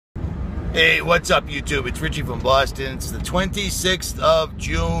Hey, what's up, YouTube? It's Richie from Boston. It's the 26th of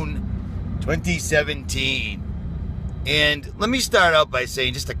June, 2017. And let me start out by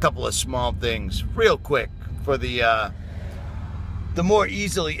saying just a couple of small things real quick for the more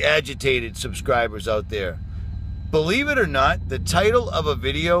easily agitated subscribers out there. Believe it or not, the title of a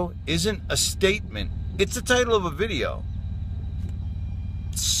video isn't a statement. It's the title of a video.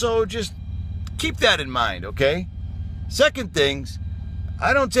 So just keep that in mind, okay? Second things,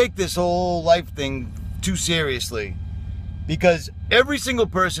 I don't take this whole life thing too seriously, because every single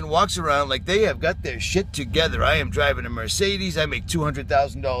person walks around like they have got their shit together. I am driving a Mercedes. I make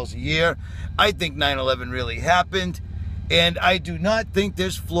 $200,000 a year. I think 9/11 really happened. And I do not think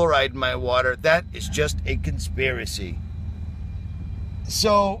there's fluoride in my water. That is just a conspiracy.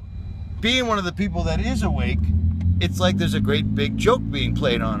 So, being one of the people that is awake, it's like there's a great big joke being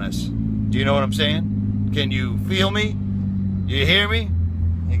played on us. Do you know what I'm saying? Can you feel me? You hear me?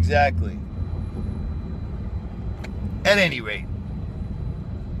 Exactly. At any rate,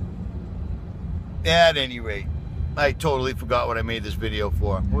 I totally forgot what I made this video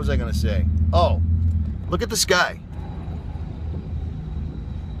for. What was I going to say? Oh, look at the sky.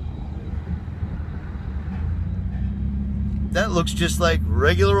 That looks just like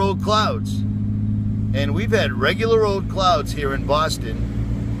regular old clouds. And we've had regular old clouds here in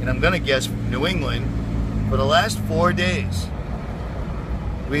Boston, and I'm going to guess New England, for the last 4 days.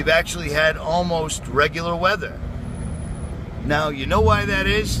 We've actually had almost regular weather. Now, you know why that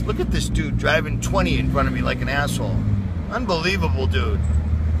is? Look at this dude driving 20 in front of me like an asshole. Unbelievable, dude.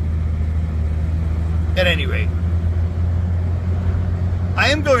 At any rate, I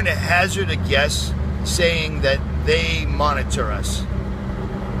am going to hazard a guess saying that they monitor us.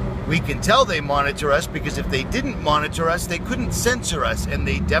 We can tell they monitor us because if they didn't monitor us, they couldn't censor us, and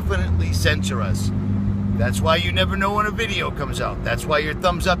they definitely censor us. That's why you never know when a video comes out. That's why your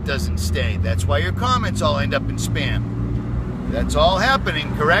thumbs up doesn't stay. That's why your comments all end up in spam. That's all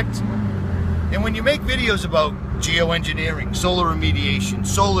happening, correct? And when you make videos about geoengineering, solar remediation,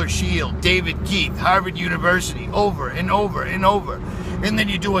 solar shield, David Keith, Harvard University, over and over and over, and then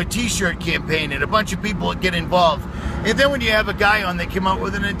you do a t-shirt campaign and a bunch of people get involved, and then when you have a guy on that came out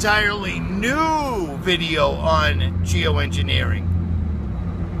with an entirely new video on geoengineering,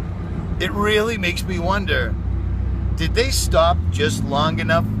 it really makes me wonder, did they stop just long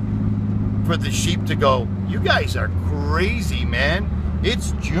enough for the sheep to go, you guys are crazy, man.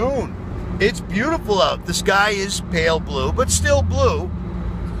 It's June. It's beautiful out. The sky is pale blue, but still blue.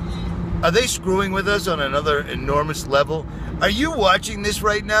 Are they screwing with us on another enormous level? Are you watching this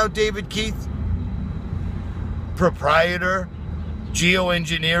right now, David Keith? Proprietor,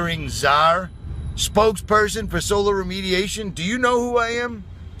 geoengineering czar, spokesperson for solar remediation. Do you know who I am?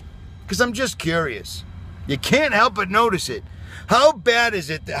 Because I'm just curious. You can't help but notice it. How bad is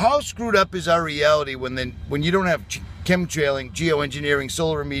it? How screwed up is our reality when you don't have chemtrailing, geoengineering,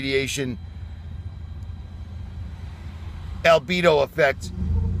 solar remediation, albedo effect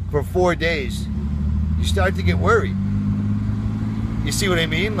for 4 days? You start to get worried. You see what I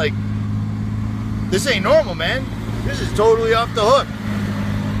mean? Like, this ain't normal, man. This is totally off the hook.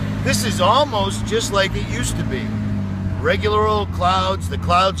 This is almost just like it used to be. Regular old clouds, the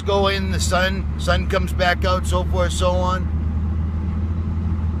clouds go in, the sun comes back out, so forth, so on.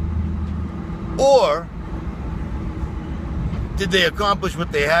 Or did they accomplish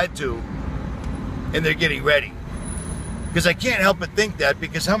what they had to and they're getting ready? Because I can't help but think that,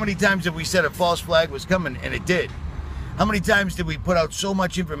 because how many times have we said a false flag was coming and it did? How many times did we put out so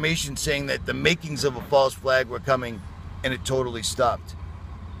much information saying that the makings of a false flag were coming and it totally stopped?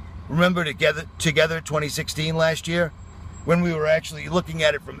 Remember Together 2016 last year? When we were actually looking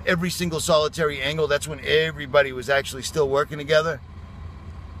at it from every single solitary angle, that's when everybody was actually still working together.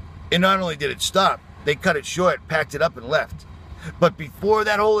 And not only did it stop, they cut it short, packed it up, and left. But before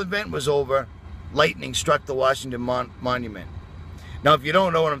that whole event was over, lightning struck the Washington Monument. Now, if you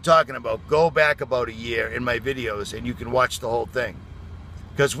don't know what I'm talking about, go back about a year in my videos and you can watch the whole thing.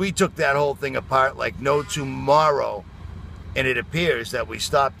 Because we took that whole thing apart like no tomorrow, and it appears that we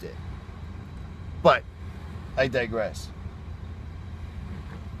stopped it. But I digress.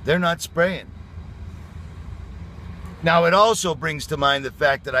 They're not spraying. Now, it also brings to mind the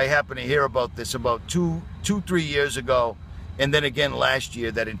fact that I happened to hear about this about 3 years ago, and then again last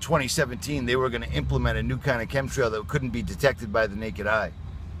year, that in 2017 they were going to implement a new kind of chemtrail that couldn't be detected by the naked eye.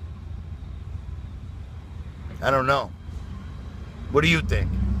 I don't know. What do you think?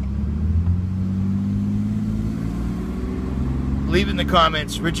 Leave in the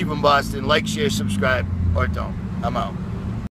comments. Richie from Boston. Like, share, subscribe, or don't. I'm out.